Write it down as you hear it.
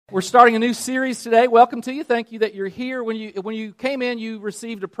We're starting a new series today. Welcome to you. Thank you that you're here. When you came in, you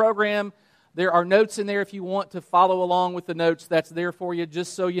received a program. There are notes in there if you want to follow along with the notes. That's there for you,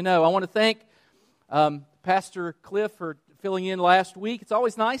 just so you know. I want to thank Pastor Cliff for filling in last week. It's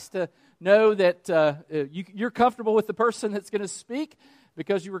always nice to know that you're comfortable with the person that's going to speak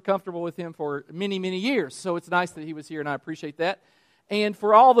because you were comfortable with him for many, many years. So it's nice that he was here, and I appreciate that. And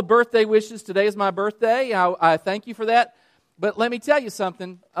for all the birthday wishes, today is my birthday. I thank you for that. But let me tell you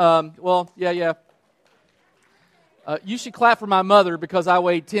something. You should clap for my mother because I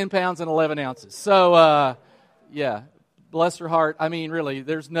weighed 10 pounds and 11 ounces. So, bless her heart. I mean, really,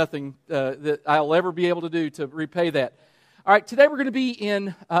 there's nothing that I'll ever be able to do to repay that. All right, today we're going to be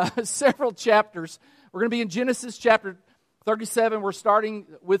in several chapters. We're going to be in Genesis chapter 37. We're starting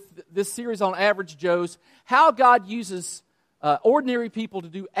with this series on Average Joes, how God uses ordinary people to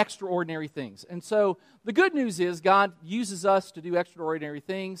do extraordinary things. And so the good news is God uses us to do extraordinary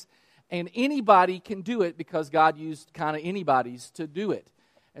things, and anybody can do it because God used kind of anybody's to do it.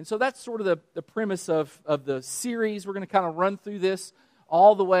 And so that's sort of the premise of the series. We're going to kind of run through this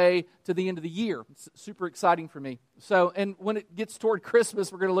all the way to the end of the year. It's super exciting for me. So, and when it gets toward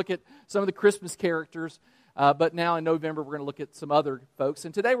Christmas, we're going to look at some of the Christmas characters. But now in November, we're going to look at some other folks.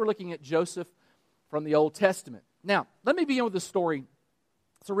 And today we're looking at Joseph from the Old Testament. Now, let me begin with a story.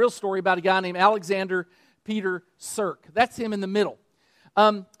 It's a real story about a guy named Alexander Peter Sirk. That's him in the middle.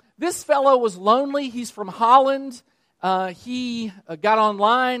 This fellow was lonely. He's from Holland. He got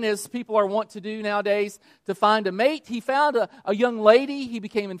online, as people are wont to do nowadays, to find a mate. He found a young lady. He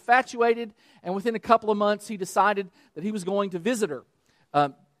became infatuated, and within a couple of months, he decided that he was going to visit her.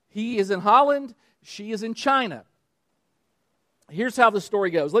 He is in Holland. She is in China. Here's how the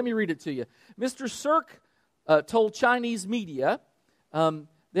story goes. Let me read it to you. Mr. Sirk told Chinese media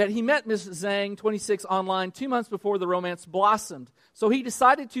that he met Ms. Zhang, 26, online 2 months before the romance blossomed. So he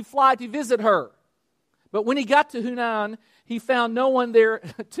decided to fly to visit her. But when he got to Hunan, he found no one there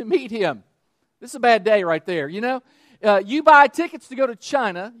to meet him. This is a bad day right there, you know. You buy tickets to go to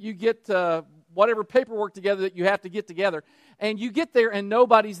China. You get whatever paperwork together that you have to get together. And you get there and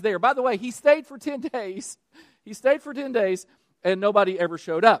nobody's there. By the way, he stayed for 10 days. He stayed for 10 days and nobody ever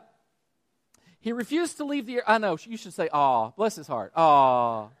showed up. He refused to leave the... I know, you should say, aw, bless his heart.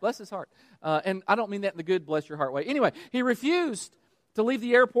 Aw, bless his heart. And I don't mean that in the good bless your heart way. Anyway, he refused to leave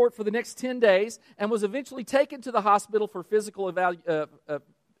the airport for the next 10 days and was eventually taken to the hospital for physical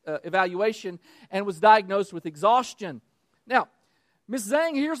evaluation and was diagnosed with exhaustion. Now, Ms.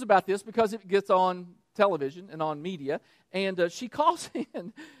 Zhang hears about this because it gets on television and on media, and she calls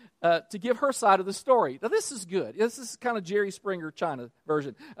in to give her side of the story. Now, this is good. This is kind of Jerry Springer China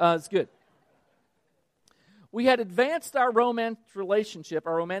version. It's good. We had advanced our romantic relationship,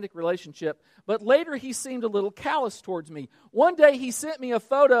 but later he seemed a little callous towards me. One day he sent me a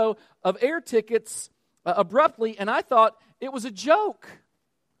photo of air tickets abruptly, and I thought it was a joke.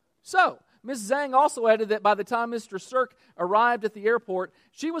 So, Ms. Zhang also added that by the time Mr. Sirk arrived at the airport,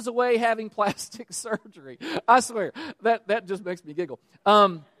 she was away having plastic surgery. I swear, that just makes me giggle.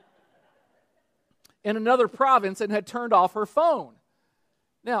 In another province and had turned off her phone.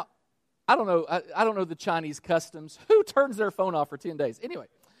 Now, I don't know the Chinese customs. Who turns their phone off for 10 days? Anyway,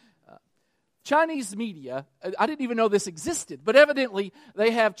 Chinese media, I didn't even know this existed, but evidently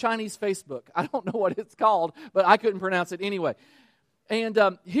they have Chinese Facebook. I don't know what it's called, but I couldn't pronounce it anyway. And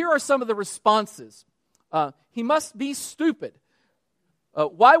here are some of the responses. He must be stupid.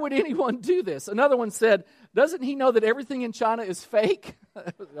 Why would anyone do this? Another one said, doesn't he know that everything in China is fake?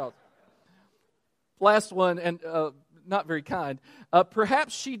 Last one, and not very kind.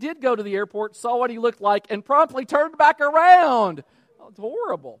 Perhaps she did go to the airport, saw what he looked like, and promptly turned back around. Oh, it's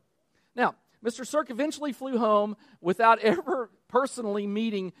horrible. Now, Mr. Sirk eventually flew home without ever personally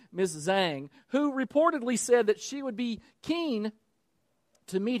meeting Ms. Zhang, who reportedly said that she would be keen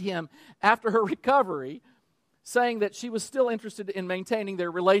to meet him after her recovery, saying that she was still interested in maintaining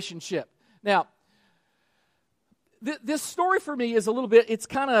their relationship. Now, this story for me is a little bit, it's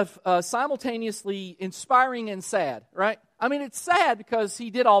kind of simultaneously inspiring and sad, right? I mean, it's sad because he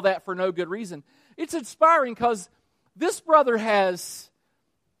did all that for no good reason. It's inspiring because this brother has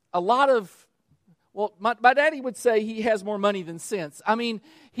a lot of, well, my daddy would say he has more money than sense. I mean,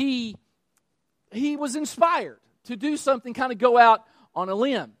 he was inspired to do something, kind of go out on a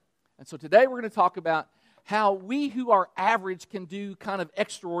limb. And so today we're going to talk about how we who are average can do kind of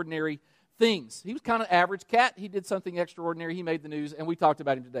extraordinary things. He was kind of average cat. He did something extraordinary. He made the news, and we talked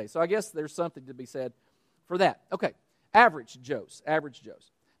about him today. So I guess there's something to be said for that. Okay, average Joes.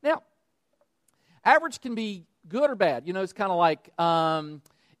 Now, average can be good or bad. You know, it's kind of like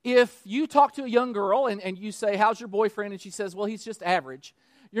if you talk to a young girl and you say, how's your boyfriend? And she says, well, he's just average.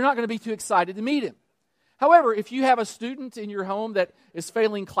 you're not going to be too excited to meet him. However, if you have a student in your home that is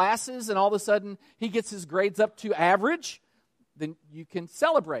failing classes and all of a sudden he gets his grades up to average, then you can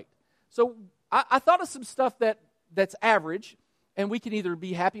celebrate. So I thought of some stuff that's average, and we can either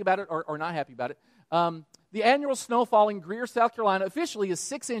be happy about it or not happy about it. The annual snowfall in Greer, South Carolina, officially is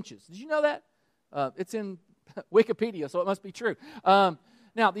 6 inches. Did you know that? It's in Wikipedia, so it must be true.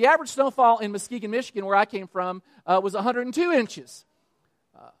 Now, the average snowfall in Muskegon, Michigan, where I came from, was 102 inches.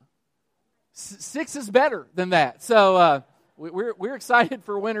 6 is better than that. So we're excited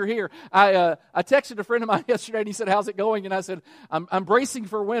for winter here. I texted a friend of mine yesterday, and he said, "How's it going?" And I said, I'm bracing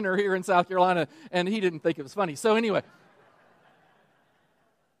for winter here in South Carolina, and he didn't think it was funny. So anyway,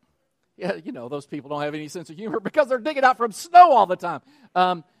 yeah, you know, those people don't have any sense of humor because they're digging out from snow all the time.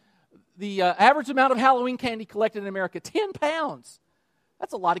 The average amount of Halloween candy collected in America, 10 pounds.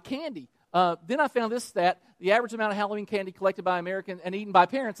 That's a lot of candy. Then I found this stat. The average amount of Halloween candy collected by Americans and eaten by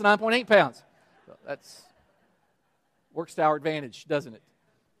parents, 9.8 pounds. So that's works to our advantage, doesn't it?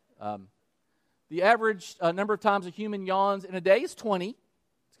 The average number of times a human yawns in a day is 20.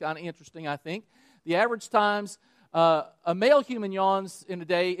 It's kind of interesting, I think. The average times a male human yawns in a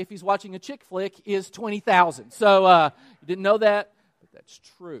day, if he's watching a chick flick, is 20,000. So you didn't know that, but that's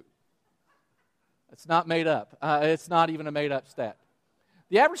true. It's not made up. It's not even a made-up stat.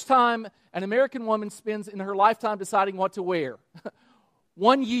 The average time an American woman spends in her lifetime deciding what to wear.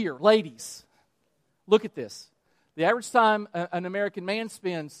 1 year, ladies. Look at this. The average time an American man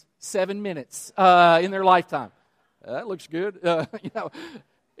spends 7 minutes in their lifetime. That looks good. You know,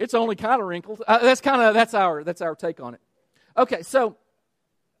 it's only kind of wrinkled. That's our take on it. Okay, so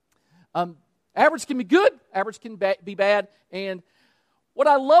average can be good. Average can be bad. And what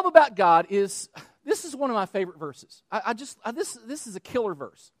I love about God is this is one of my favorite verses. This is a killer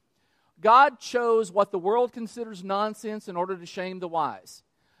verse. God chose what the world considers nonsense in order to shame the wise.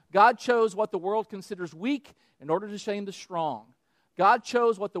 God chose what the world considers weak in order to shame the strong. God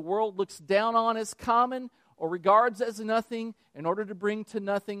chose what the world looks down on as common or regards as nothing in order to bring to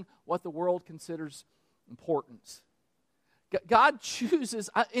nothing what the world considers important. God chooses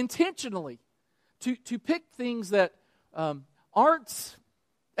intentionally to pick things that aren't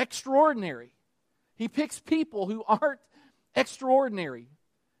extraordinary. He picks people who aren't extraordinary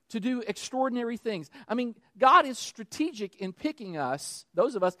to do extraordinary things. I mean, God is strategic in picking us,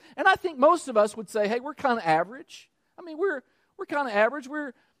 those of us, and I think most of us would say, hey, we're kind of average. I mean, we're kind of average.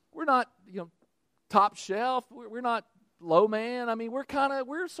 We're not, top shelf. We're not low man. I mean,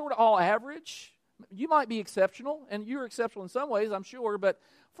 we're sort of all average. You might be exceptional, and you're exceptional in some ways, I'm sure, but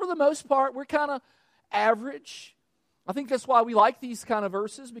for the most part, we're kind of average. I think that's why we like these kind of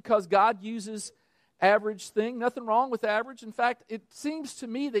verses, because God uses average thing. Nothing wrong with average. In fact, it seems to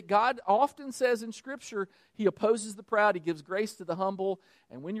me that God often says in Scripture, He opposes the proud, He gives grace to the humble,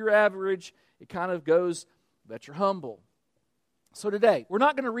 and when you're average, it kind of goes that you're humble. So today, we're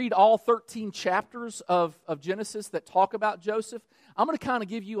not going to read all 13 chapters of Genesis that talk about Joseph. I'm going to kind of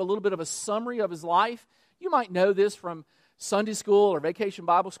give you a little bit of a summary of his life. You might know this from Sunday school or Vacation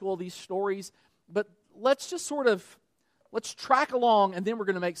Bible School, these stories, but let's track along, and then we're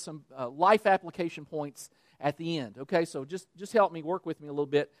going to make some life application points at the end. Okay, so just help me, work with me a little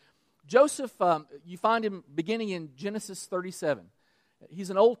bit. Joseph, you find him beginning in Genesis 37. He's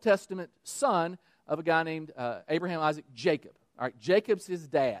an Old Testament son of a guy named Abraham, Isaac, Jacob. All right, Jacob's his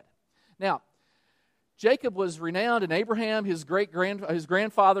dad. Now, Jacob was renowned, and Abraham, his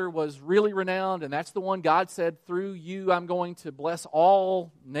grandfather, was really renowned, and that's the one God said, through you I'm going to bless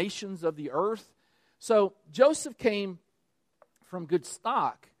all nations of the earth. So Joseph came from good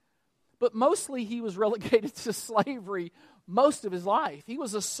stock, but mostly he was relegated to slavery most of his life. He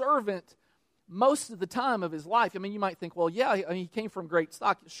was a servant most of the time of his life. I mean, you might think, well, yeah, he came from great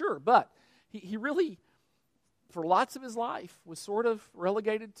stock. Sure, but he really, for lots of his life, was sort of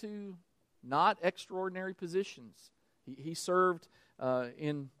relegated to not extraordinary positions. He served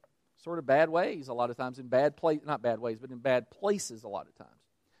in sort of bad ways a lot of times, in not bad ways, but in bad places a lot of times.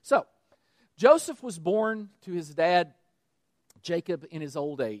 So, Joseph was born to his dad, Jacob, in his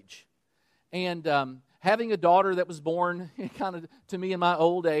old age. And having a daughter that was born kind of to me in my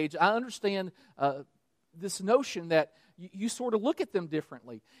old age, I understand this notion that you sort of look at them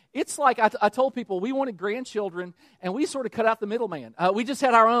differently. It's like I told people we wanted grandchildren, and we sort of cut out the middleman. We just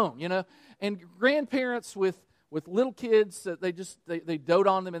had our own, And grandparents with little kids, they dote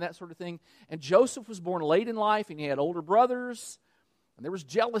on them and that sort of thing. And Joseph was born late in life, and he had older brothers, and there was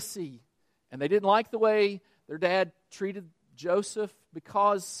jealousy. And they didn't like the way their dad treated Joseph,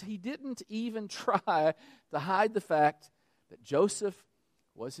 because he didn't even try to hide the fact that Joseph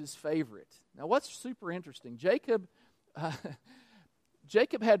was his favorite. Now, what's super interesting, Jacob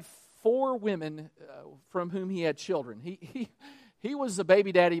Jacob had 4 women from whom he had children. He was a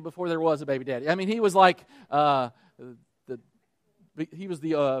baby daddy before there was a baby daddy. I mean, he was like he was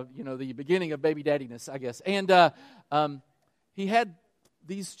the beginning of baby daddiness, I guess. And he had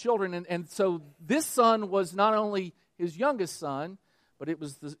these children, and so this son was not only his youngest son, but it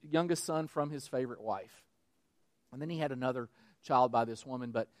was the youngest son from his favorite wife. And then he had another child by this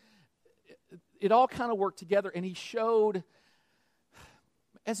woman, but it all kind of worked together, and he showed,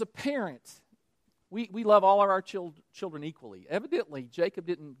 as a parent, we love all of our children equally. Evidently, Jacob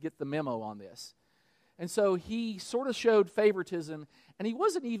didn't get the memo on this. And so he sort of showed favoritism, and he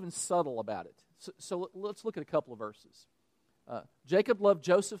wasn't even subtle about it. So let's look at a couple of verses. Jacob loved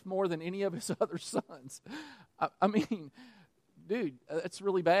Joseph more than any of his other sons. I mean, dude, that's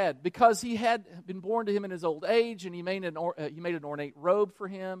really bad. Because he had been born to him in his old age, and he made an ornate robe for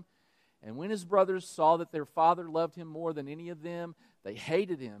him. And when his brothers saw that their father loved him more than any of them, they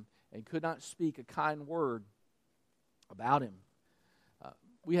hated him and could not speak a kind word about him.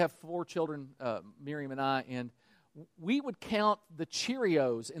 We have 4 children, Miriam and I, and we would count the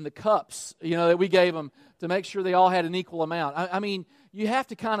Cheerios in the cups, that we gave them to make sure they all had an equal amount. I mean, you have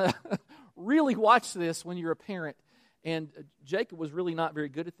to kind of really watch this when you're a parent, and Jacob was really not very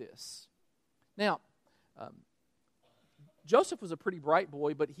good at this. Now, Joseph was a pretty bright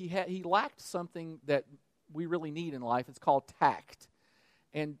boy, but he lacked something that we really need in life. It's called tact.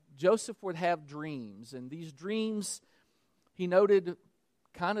 And Joseph would have dreams, and these dreams, he noted,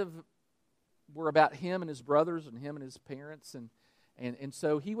 kind of were about him and his brothers and him and his parents, and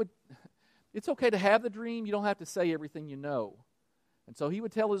so he would, it's okay to have the dream, you don't have to say everything you know. And so he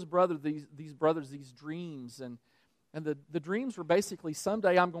would tell his brother these brothers these dreams, and the dreams were basically,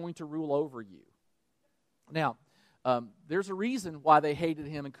 someday I'm going to rule over you. Now, there's a reason why they hated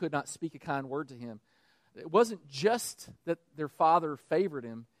him and could not speak a kind word to him. It wasn't just that their father favored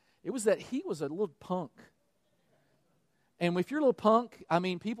him, it was that he was a little punk. And if you're a little punk, I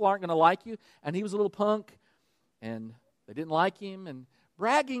mean, people aren't going to like you. And he was a little punk, and they didn't like him. And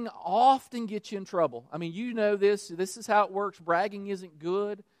bragging often gets you in trouble. I mean, you know this. This is how it works. Bragging isn't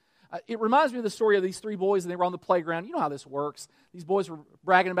good. It reminds me of the story of these 3 boys, and they were on the playground. You know how this works. These boys were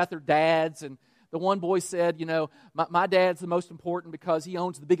bragging about their dads, and the one boy said, my dad's the most important because he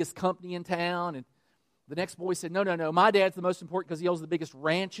owns the biggest company in town. And the next boy said, no, my dad's the most important because he owns the biggest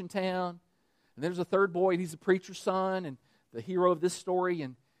ranch in town. And there's a third boy, and he's a preacher's son, and the hero of this story,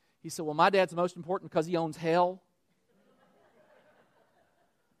 and he said, well, my dad's the most important because he owns hell.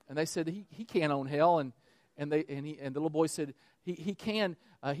 And they said, he can't own hell, and the little boy said, he can.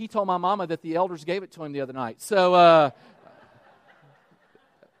 He told my mama that the elders gave it to him the other night. So,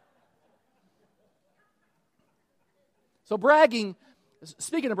 so bragging,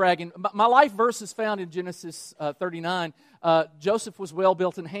 speaking of bragging, my life verse is found in Genesis 39. Joseph was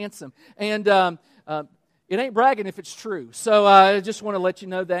well-built and handsome, and it ain't bragging if it's true. So I just want to let you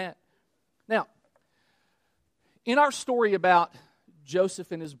know that. Now, in our story about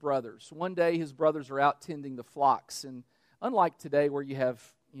Joseph and his brothers, one day his brothers are out tending the flocks. And unlike today where you have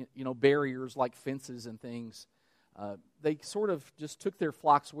barriers like fences and things, they sort of just took their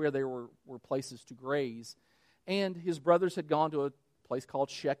flocks where there were places to graze. And his brothers had gone to a place called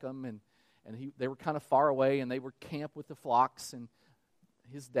Shechem, and they were kind of far away, and they were camp with the flocks, and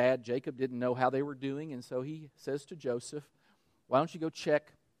his dad, Jacob, didn't know how they were doing, and so he says to Joseph, why don't you go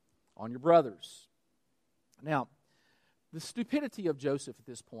check on your brothers? Now, the stupidity of Joseph at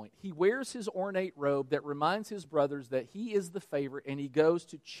this point, he wears his ornate robe that reminds his brothers that he is the favorite, and he goes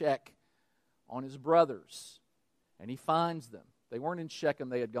to check on his brothers, and he finds them. They weren't in Shechem,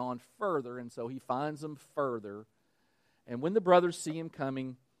 they had gone further, and so he finds them further, and when the brothers see him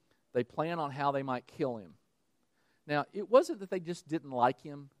coming, they plan on how they might kill him. Now, it wasn't that they just didn't like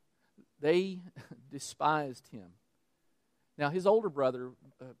him. They despised him. Now, his older brother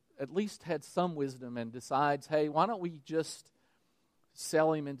at least had some wisdom and decides, hey, why don't we just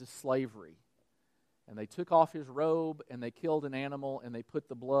sell him into slavery? And they took off his robe, and they killed an animal, and they put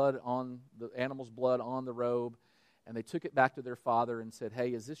the animal's blood on the robe, and they took it back to their father and said, hey,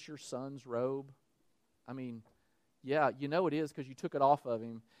 is this your son's robe? I mean, yeah, you know it is because you took it off of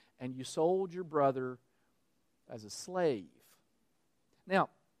him, and you sold your brother as a slave. Now,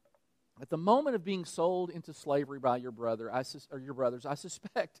 at the moment of being sold into slavery by your brothers, I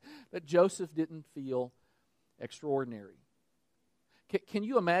suspect that Joseph didn't feel extraordinary. Can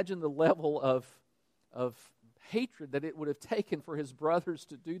you imagine the level of hatred that it would have taken for his brothers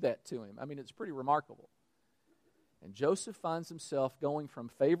to do that to him? I mean, it's pretty remarkable. And Joseph finds himself going from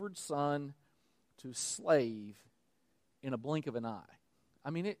favored son to slave in a blink of an eye. I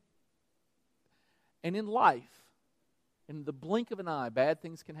mean, and in life, In the blink of an eye, bad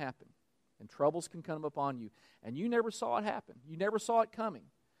things can happen, and troubles can come upon you, and you never saw it happen. You never saw it coming.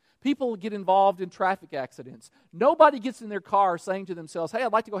 People get involved in traffic accidents. Nobody gets in their car saying to themselves, hey,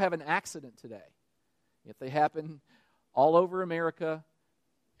 I'd like to go have an accident today. Yet they happen all over America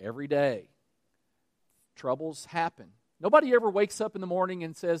every day. Troubles happen. Nobody ever wakes up in the morning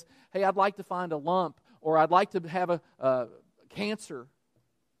and says, hey, I'd like to find a lump, or I'd like to have a cancer.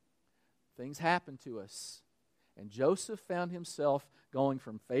 Things happen to us. And Joseph found himself going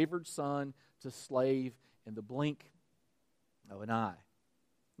from favored son to slave in the blink of an eye.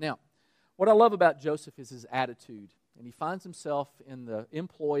 Now, what I love about Joseph is his attitude. And he finds himself in the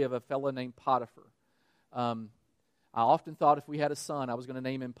employ of a fellow named Potiphar. I often thought if we had a son, I was going to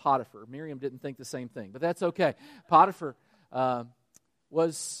name him Potiphar. Miriam didn't think the same thing, but that's okay. Potiphar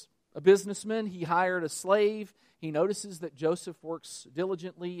was a businessman. He hired a slave. He notices that Joseph works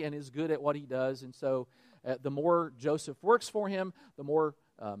diligently and is good at what he does. And so the more Joseph works for him, the more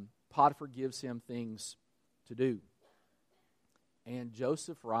Potiphar gives him things to do. And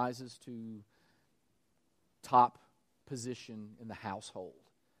Joseph rises to top position in the household.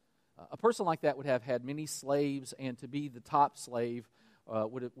 A person like that would have had many slaves, and to be the top slave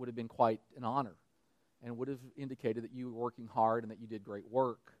would have been quite an honor, and would have indicated that you were working hard and that you did great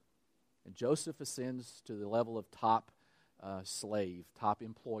work. And Joseph ascends to the level of top slave, top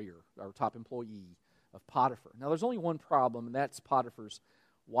employer, or top employee of Potiphar. Now, there's only one problem, and that's Potiphar's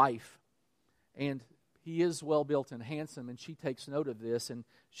wife. And he is well-built and handsome, and she takes note of this, and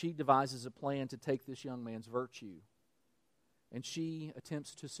she devises a plan to take this young man's virtue. And she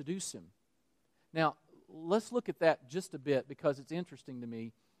attempts to seduce him. Now, let's look at that just a bit, because it's interesting to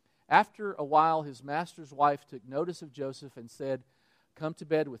me. After a while, his master's wife took notice of Joseph and said, come to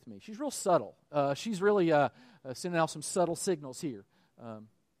bed with me. She's real subtle. She's really sending out some subtle signals here.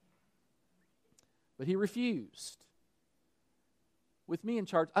 But he refused. With me in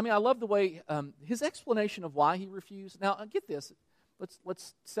charge. I mean, I love the way his explanation of why he refused. Now, get this.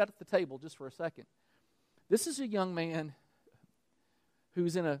 Let's set at the table just for a second. This is a young man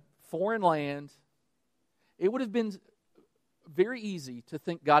who's in a foreign land. It would have been very easy to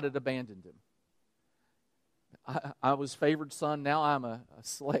think God had abandoned him. I was favored son, now I'm a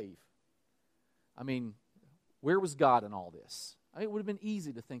slave. I mean, where was God in all this? I mean, it would have been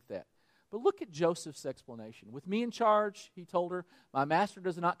easy to think that. But look at Joseph's explanation. With me in charge, he told her, my master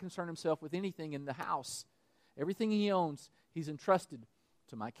does not concern himself with anything in the house. Everything he owns, he's entrusted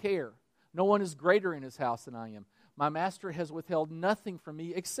to my care. No one is greater in his house than I am. My master has withheld nothing from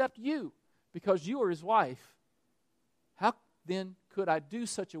me except you, because you are his wife. How then could I do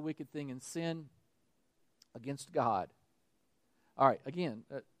such a wicked thing and sin against God? All right, again,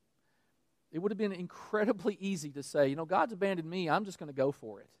 it would have been incredibly easy to say, God's abandoned me, I'm just going to go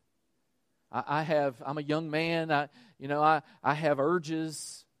for it. I'm a young man, I have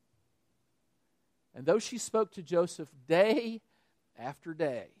urges. And though she spoke to Joseph day after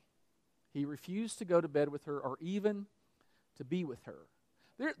day, he refused to go to bed with her or even to be with her.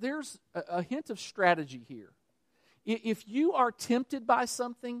 There's a hint of strategy here. If you are tempted by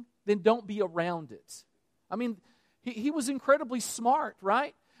something, then don't be around it. I mean, he was incredibly smart,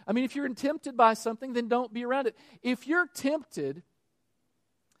 right? I mean, if you're tempted by something, then don't be around it. If you're tempted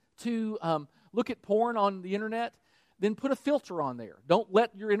to look at porn on the internet, then put a filter on there. Don't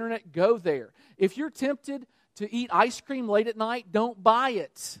let your internet go there. If you're tempted to eat ice cream late at night, don't buy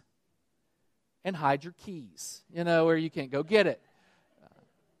it. And hide your keys, where you can't go get it.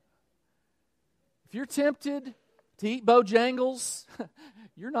 If you're tempted to eat Bojangles,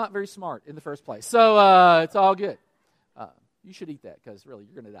 you're not very smart in the first place. So it's all good. You should eat that, because really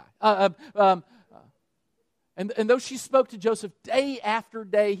you're going to die. And though she spoke to Joseph day after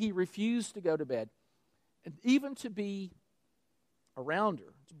day, he refused to go to bed, and even to be around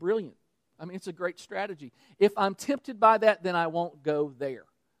her. It's brilliant. I mean, it's a great strategy. If I'm tempted by that, then I won't go there.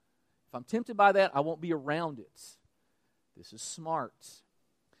 If I'm tempted by that, I won't be around it. This is smart.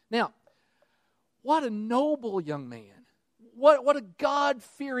 Now, what a noble young man. What a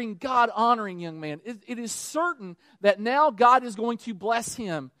God-fearing, God-honoring young man. It is certain that now God is going to bless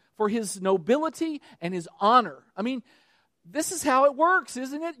him for his nobility and his honor. I mean, this is how it works,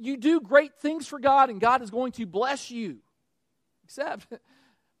 isn't it? You do great things for God, and God is going to bless you. Except,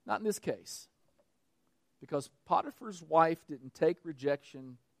 not in this case. Because Potiphar's wife didn't take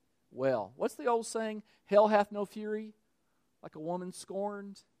rejection well. What's the old saying? Hell hath no fury like a woman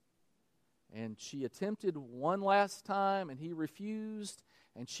scorned. And she attempted one last time, and he refused.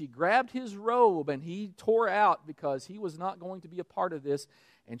 And she grabbed his robe, and he tore out because he was not going to be a part of this.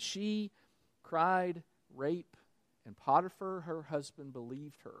 And she cried rape, and Potiphar, her husband,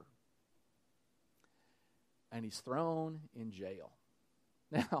 believed her. and he's thrown in jail.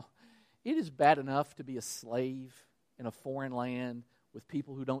 Now, it is bad enough to be a slave in a foreign land with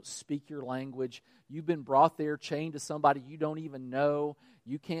people who don't speak your language. You've been brought there chained to somebody you don't even know.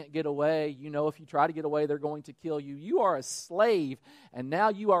 You can't get away. You know if you try to get away, they're going to kill you. You are a slave, and now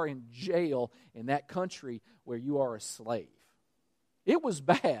you are in jail in that country where you are a slave. It was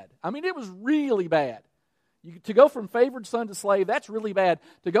bad. I mean, it was really bad. To go from favored son to slave, that's really bad.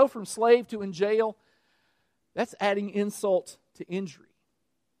 To go from slave to in jail, that's adding insult to injury.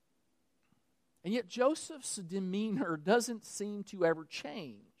 And yet Joseph's demeanor doesn't seem to ever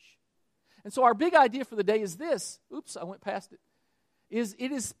change. And so our big idea for the day is this. Oops, I went past it.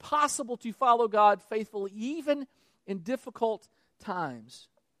 It is possible to follow God faithfully even in difficult times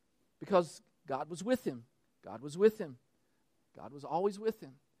because God was with him. God was with him. God was always with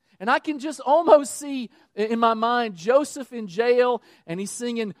him. And I can just almost see in my mind Joseph in jail, and he's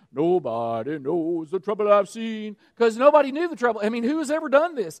singing, "Nobody knows the trouble I've seen," because nobody knew the trouble. I mean, who has ever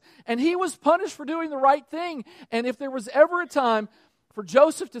done this? And he was punished for doing the right thing. And if there was ever a time for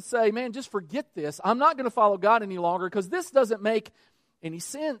Joseph to say, "Man, just forget this. I'm not going to follow God any longer because this doesn't make any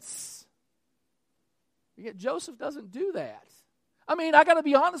sense." Yet Joseph doesn't do that. I mean, I got to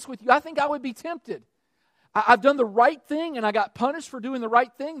be honest with you. I think I would be tempted. I've done the right thing and I got punished for doing the right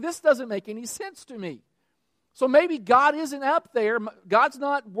thing. This doesn't make any sense to me. So maybe God isn't up there.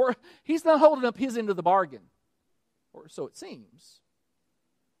 He's not holding up his end of the bargain. Or so it seems.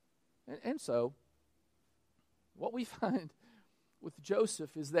 And so, what we find with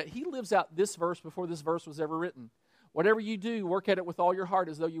Joseph is that he lives out this verse before this verse was ever written. Whatever you do, work at it with all your heart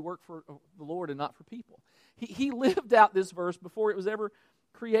as though you work for the Lord and not for people. He lived out this verse before it was ever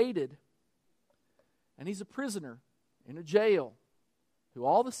created. And he's a prisoner in a jail who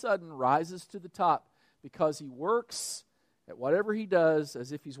all of a sudden rises to the top because he works at whatever he does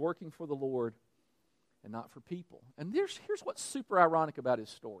as if he's working for the Lord and not for people. And here's what's super ironic about his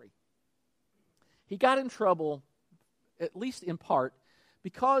story. He got in trouble, at least in part,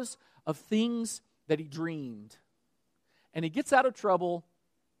 because of things that he dreamed. And he gets out of trouble,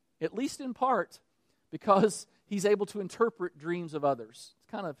 at least in part, because he's able to interpret dreams of others.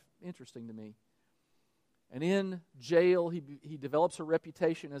 It's kind of interesting to me. And in jail, he develops a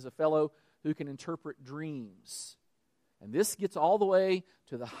reputation as a fellow who can interpret dreams. And this gets all the way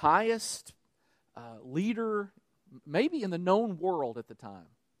to the highest leader, maybe in the known world at the time,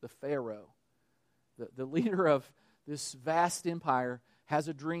 the Pharaoh. The leader of this vast empire has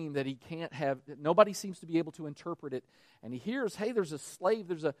a dream that he can't have. Nobody seems to be able to interpret it. And he hears, hey, there's a slave,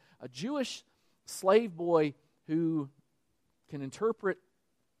 there's a Jewish slave boy who can interpret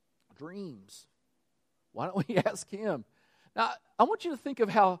dreams. Why don't we ask him? Now, I want you to think of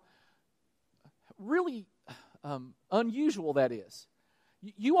how really unusual that is.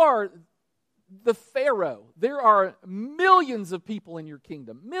 You are the Pharaoh. There are millions of people in your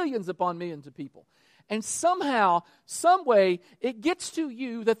kingdom, millions upon millions of people. And somehow, some way, it gets to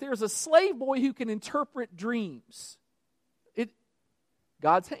you that there's a slave boy who can interpret dreams.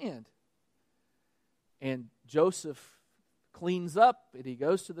 God's hand. And Joseph cleans up, and he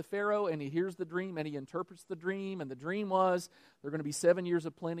goes to the Pharaoh, and he hears the dream, and he interprets the dream. And the dream was there are going to be 7 years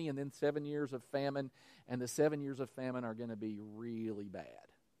of plenty and then 7 years of famine. And the 7 years of famine are going to be really bad.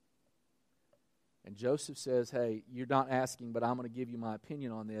 And Joseph says, hey, you're not asking, but I'm going to give you my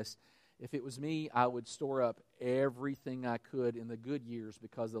opinion on this. If it was me, I would store up everything I could in the good years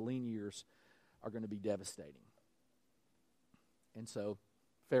because the lean years are going to be devastating. And so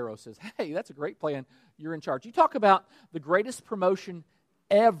Pharaoh says, hey, that's a great plan. You're in charge. You talk about the greatest promotion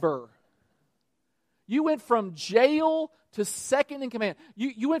ever. You went from jail to second in command.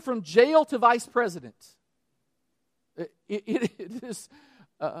 You went from jail to vice president. It is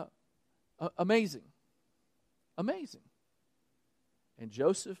amazing. Amazing. And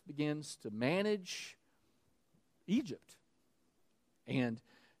Joseph begins to manage Egypt. And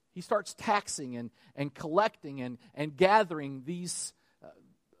he starts taxing and collecting and gathering this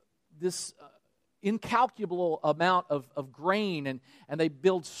incalculable amount of grain. And they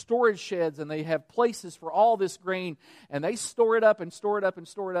build storage sheds, and they have places for all this grain. And they store it up and store it up and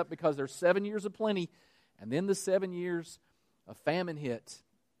store it up because there's 7 years of plenty. And then the 7 years of famine hit.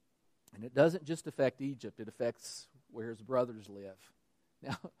 And it doesn't just affect Egypt. It affects where his brothers live.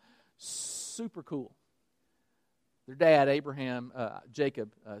 Now, super cool. Their dad,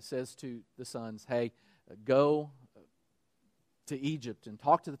 Jacob, says to the sons, hey, go to Egypt and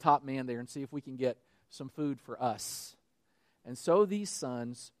talk to the top man there and see if we can get some food for us. And so these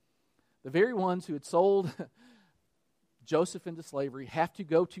sons, the very ones who had sold Joseph into slavery, have to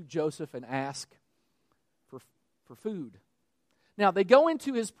go to Joseph and ask for food. Now, they go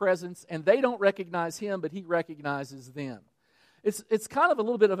into his presence, and they don't recognize him, but he recognizes them. It's kind of a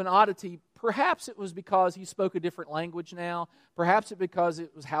little bit of an oddity. Perhaps it was because he spoke a different language now. Perhaps it because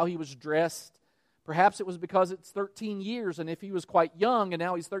it was how he was dressed. Perhaps it was because it's 13 years, and if he was quite young and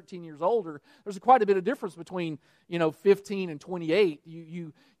now he's 13 years older, there's quite a bit of difference between 15 and 28.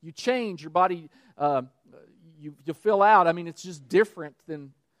 You change, your body, you fill out. I mean, it's just different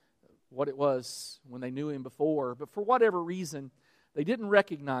than what it was when they knew him before. But for whatever reason, they didn't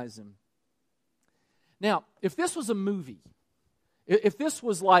recognize him. Now, if this was a movie, if this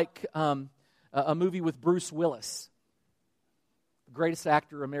was like a movie with Bruce Willis, the greatest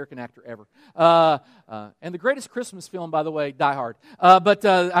actor, American actor ever, and the greatest Christmas film, by the way, Die Hard. But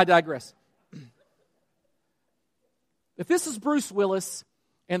I digress. If this is Bruce Willis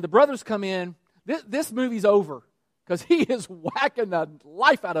and the brothers come in, this movie's over because he is whacking the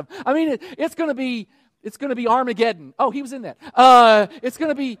life out of them. I mean, it's going to be Armageddon. Oh, he was in that. It's going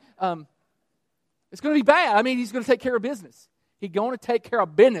to be bad. I mean, he's going to take care of business. He's going to take care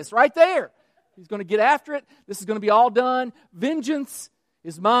of business right there. He's going to get after it. This is going to be all done. Vengeance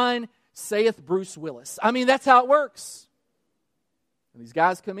is mine, saith Bruce Willis. I mean, that's how it works. And these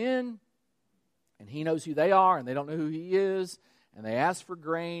guys come in, and he knows who they are, and they don't know who he is, and they ask for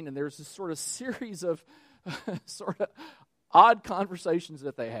grain, and there's this sort of series of sort of odd conversations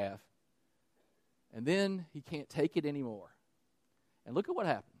that they have. And then he can't take it anymore. And look at what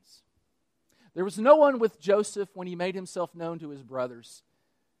happens. There was no one with Joseph when he made himself known to his brothers,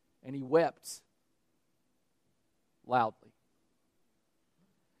 and he wept loudly.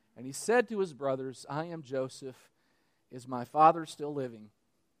 And he said to his brothers, I am Joseph. Is my father still living?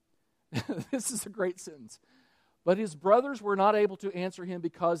 This is a great sentence. But his brothers were not able to answer him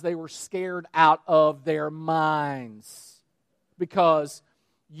because they were scared out of their minds. Because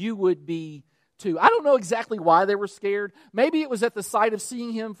you would be too. I don't know exactly why they were scared. Maybe it was at the sight of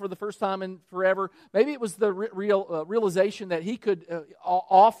seeing him for the first time in forever. Maybe it was the realization that he could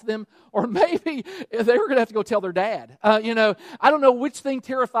off them. Or maybe they were going to have to go tell their dad. I don't know which thing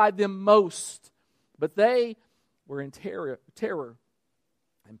terrified them most. But they were in terror.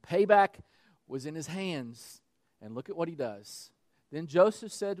 And payback was in his hands. And look at what he does. Then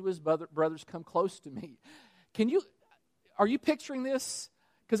Joseph said to his brothers, come close to me. Are you picturing this?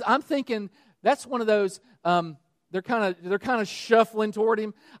 Because I'm thinking that's one of those, they're kind of shuffling toward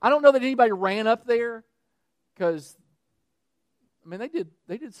him. I don't know that anybody ran up there because,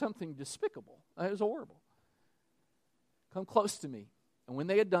 they did something despicable. It was horrible. Come close to me. And when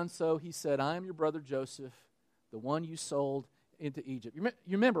they had done so, he said, I am your brother Joseph, the one you sold into Egypt. You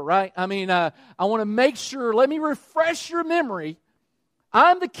remember, right? I want to make sure, let me refresh your memory.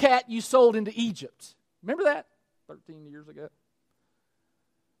 I'm the cat you sold into Egypt. Remember that? 13 years ago.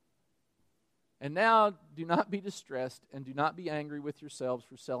 And now do not be distressed and do not be angry with yourselves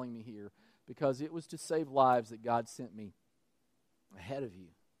for selling me here, because it was to save lives that God sent me ahead of you.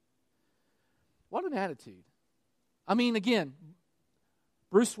 What an attitude. Again,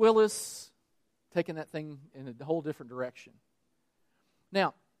 Bruce Willis taking that thing in a whole different direction.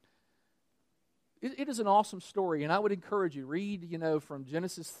 Now, it is an awesome story, and I would encourage you, read, from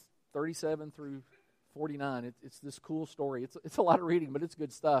Genesis 37 through 49. It's this cool story. It's a lot of reading, but it's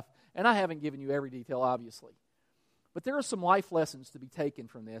good stuff. And I haven't given you every detail, obviously. But there are some life lessons to be taken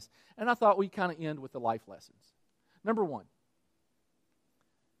from this, and I thought we'd kind of end with the life lessons. Number one,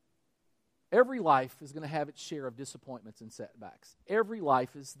 every life is going to have its share of disappointments and setbacks. Every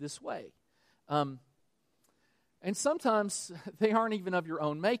life is this way. And sometimes they aren't even of your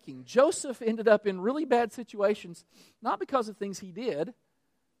own making. Joseph ended up in really bad situations, not because of things he did,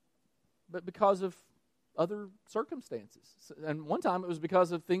 but because of other circumstances. And one time it was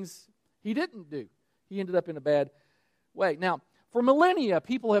because of things he didn't do. He ended up in a bad way. Now, for millennia,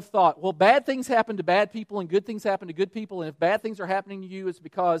 people have thought, well, bad things happen to bad people and good things happen to good people, and if bad things are happening to you, it's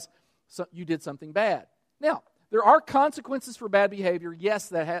because you did something bad. Now, there are consequences for bad behavior.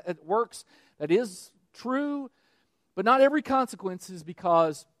 Yes, it works. That is true. But not every consequence is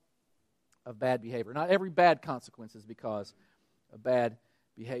because of bad behavior. Not every bad consequence is because of bad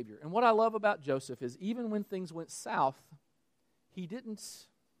behavior. And what I love about Joseph is even when things went south, it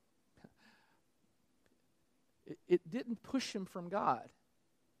didn't push him from God.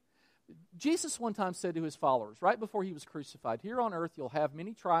 Jesus one time said to his followers, right before he was crucified, here on earth you'll have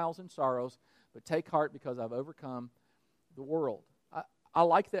many trials and sorrows, but take heart because I've overcome the world. I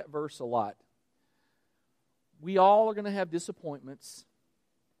like that verse a lot. We all are going to have disappointments,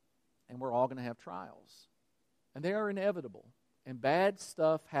 and we're all going to have trials. And they are inevitable. And bad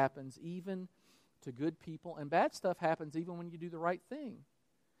stuff happens even to good people, and bad stuff happens even when you do the right thing.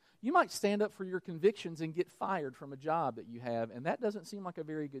 You might stand up for your convictions and get fired from a job that you have, and that doesn't seem like a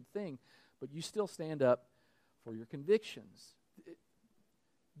very good thing, but you still stand up for your convictions.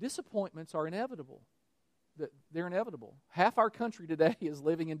 Disappointments are inevitable. They're inevitable. Half our country today is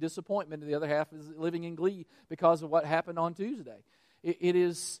living in disappointment, and the other half is living in glee because of what happened on Tuesday.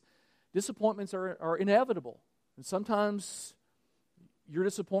 Disappointments are inevitable. And sometimes you're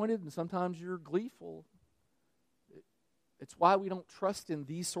disappointed, and sometimes you're gleeful. It's why we don't trust in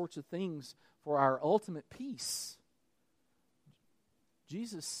these sorts of things for our ultimate peace.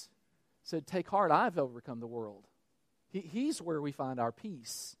 Jesus said, "Take heart, I've overcome the world." He's where we find our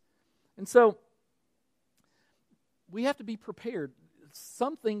peace. And so, we have to be prepared.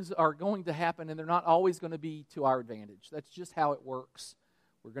 Some things are going to happen, and they're not always going to be to our advantage. That's just how it works.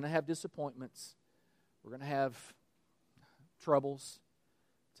 We're going to have disappointments. We're going to have troubles.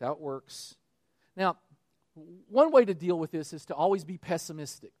 That's how it works. Now, one way to deal with this is to always be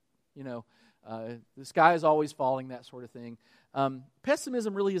pessimistic. The sky is always falling, that sort of thing.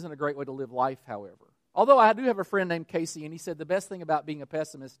 Pessimism really isn't a great way to live life, however. Although I do have a friend named Casey, and he said the best thing about being a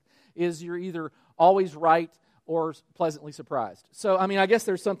pessimist is you're either always right or pleasantly surprised. So, I guess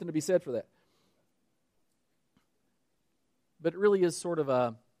there's something to be said for that. But it really is sort of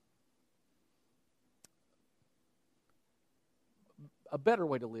a better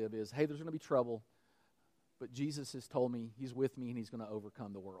way to live is, hey, there's going to be trouble, but Jesus has told me He's with me and He's going to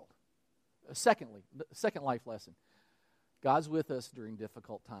overcome the world. Secondly, the second life lesson, God's with us during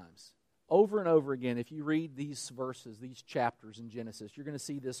difficult times. Over and over again, if you read these verses, these chapters in Genesis, you're going to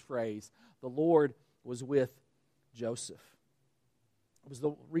see this phrase, the Lord was with Joseph. It was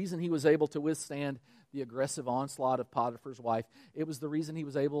the reason he was able to withstand the aggressive onslaught of Potiphar's wife. It was the reason he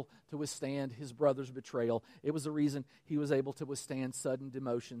was able to withstand his brother's betrayal. It was the reason he was able to withstand sudden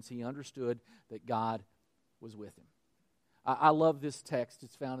demotions. He understood that God was with him. I love this text.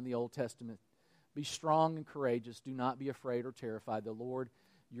 It's found in the Old Testament. Be strong and courageous. Do not be afraid or terrified. The Lord,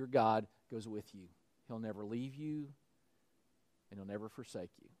 your God, goes with you. He'll never leave you, and He'll never forsake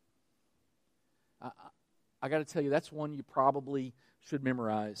you. I got to tell you, that's one you probably should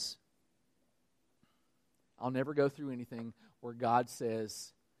memorize. I'll never go through anything where God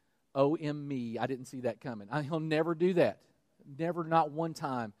says, "Oh, me, I didn't see that coming." He'll never do that. Never, not one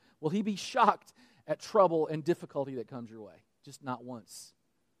time. Will He be shocked at trouble and difficulty that comes your way? Just not once.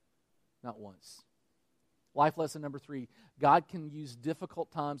 Not once. Life lesson number 3, God can use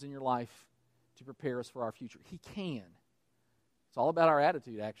difficult times in your life to prepare us for our future. He can. It's all about our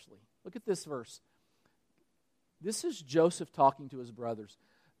attitude, actually. Look at this verse. This is Joseph talking to his brothers.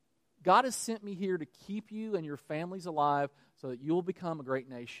 God has sent me here to keep you and your families alive so that you'll become a great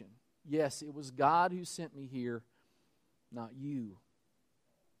nation. Yes, it was God who sent me here, not you.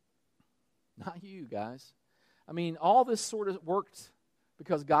 Not you, guys. All this sort of worked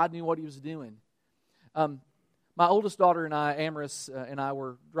because God knew what He was doing. My oldest daughter and I, Amaris, and I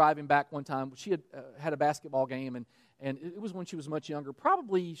were driving back one time. She had a basketball game, and it was when she was much younger.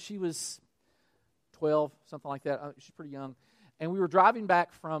 Probably she was 12, something like that. She's pretty young. And we were driving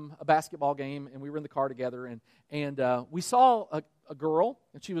back from a basketball game, and we were in the car together, and we saw a girl,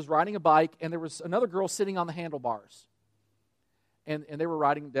 and she was riding a bike, and there was another girl sitting on the handlebars. And they were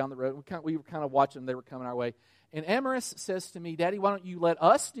riding down the road. We were kind of watching them. They were coming our way. And Amaris says to me, "Daddy, why don't you let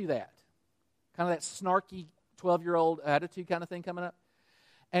us do that?" Kind of that snarky 12-year-old attitude kind of thing coming up.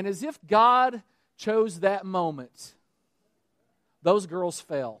 And as if God chose that moment, those girls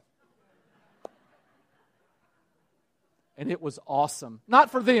fell. And it was awesome.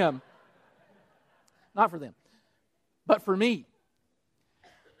 Not for them. Not for them. But for me.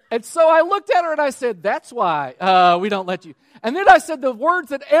 And so I looked at her and I said, "That's why we don't let you." And then I said the words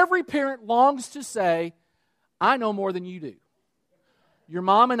that every parent longs to say, "I know more than you do. Your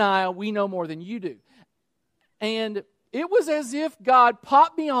mom and I, we know more than you do." And it was as if God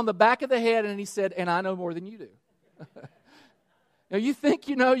popped me on the back of the head and He said, "And I know more than you do." Now you think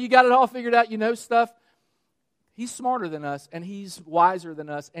you got it all figured out, you know stuff. He's smarter than us, and He's wiser than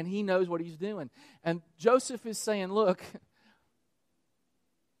us, and He knows what He's doing. And Joseph is saying, look,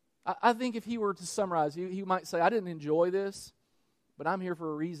 I think if he were to summarize, he might say, "I didn't enjoy this, but I'm here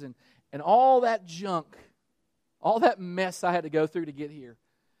for a reason." And all that junk, all that mess I had to go through to get here,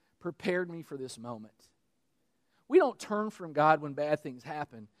 prepared me for this moment. We don't turn from God when bad things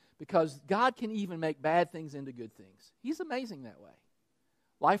happen, because God can even make bad things into good things. He's amazing that way.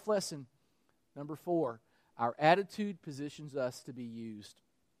 Life lesson number 4, our attitude positions us to be used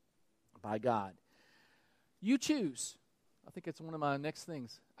by God. You choose. I think it's one of my next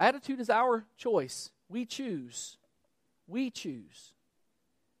things. Attitude is our choice. We choose. We choose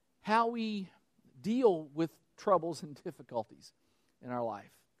how we deal with troubles and difficulties in our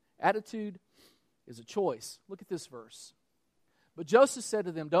life. Attitude is a choice. Look at this verse. But Joseph said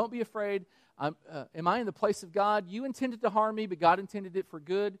to them, don't be afraid. Am I in the place of God? You intended to harm me, but God intended it for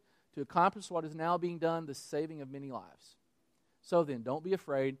good, to accomplish what is now being done, the saving of many lives. So then, don't be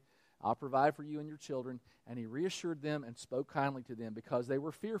afraid. I'll provide for you and your children. And he reassured them and spoke kindly to them, because they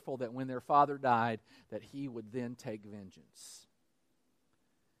were fearful that when their father died, that he would then take vengeance.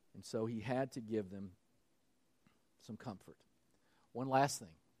 And so he had to give them some comfort. One last thing.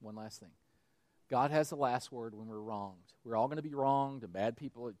 God has the last word when we're wronged. We're all going to be wronged, and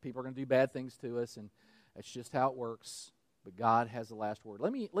people are going to do bad things to us, and that's just how it works. But God has the last word.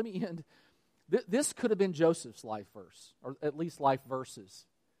 Let me end. This could have been Joseph's life verse, or at least life verses,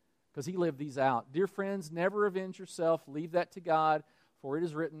 because he lived these out. Dear friends, never avenge yourself. Leave that to God, for it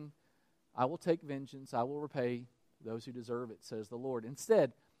is written, I will take vengeance. I will repay those who deserve it, says the Lord.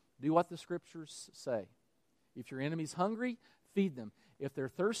 Instead, do what the Scriptures say. If your enemy's hungry, feed them. If they're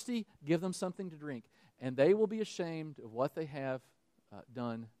thirsty, give them something to drink, and they will be ashamed of what they have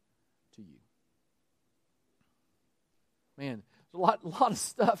done to you. Man, there's a lot of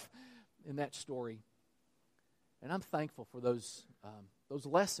stuff in that story, and I'm thankful for those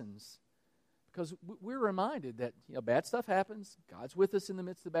lessons, because we're reminded that bad stuff happens. God's with us in the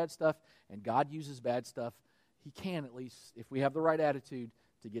midst of bad stuff, and God uses bad stuff. He can, at least, if we have the right attitude,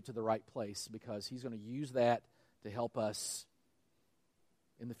 to get to the right place, because He's going to use that to help us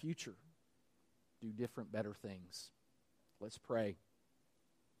in the future do different, better things. Let's pray.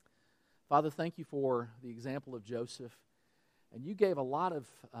 Father, thank you for the example of Joseph, and you gave a lot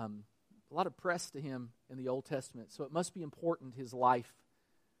of press to him in the Old Testament, so it must be important, his life,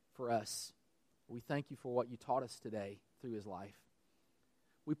 for us. We thank you for what you taught us today through his life.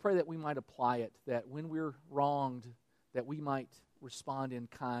 We pray that we might apply it, that when we're wronged, that we might respond in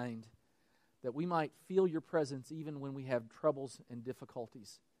kind, that we might feel your presence even when we have troubles and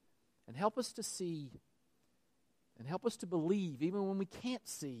difficulties. And help us to see, and help us to believe, even when we can't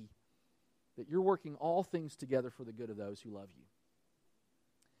see, that you're working all things together for the good of those who love you.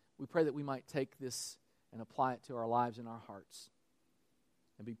 We pray that we might take this and apply it to our lives and our hearts,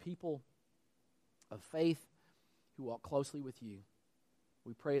 and be people of faith who walk closely with you.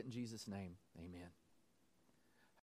 We pray it in Jesus' name. Amen.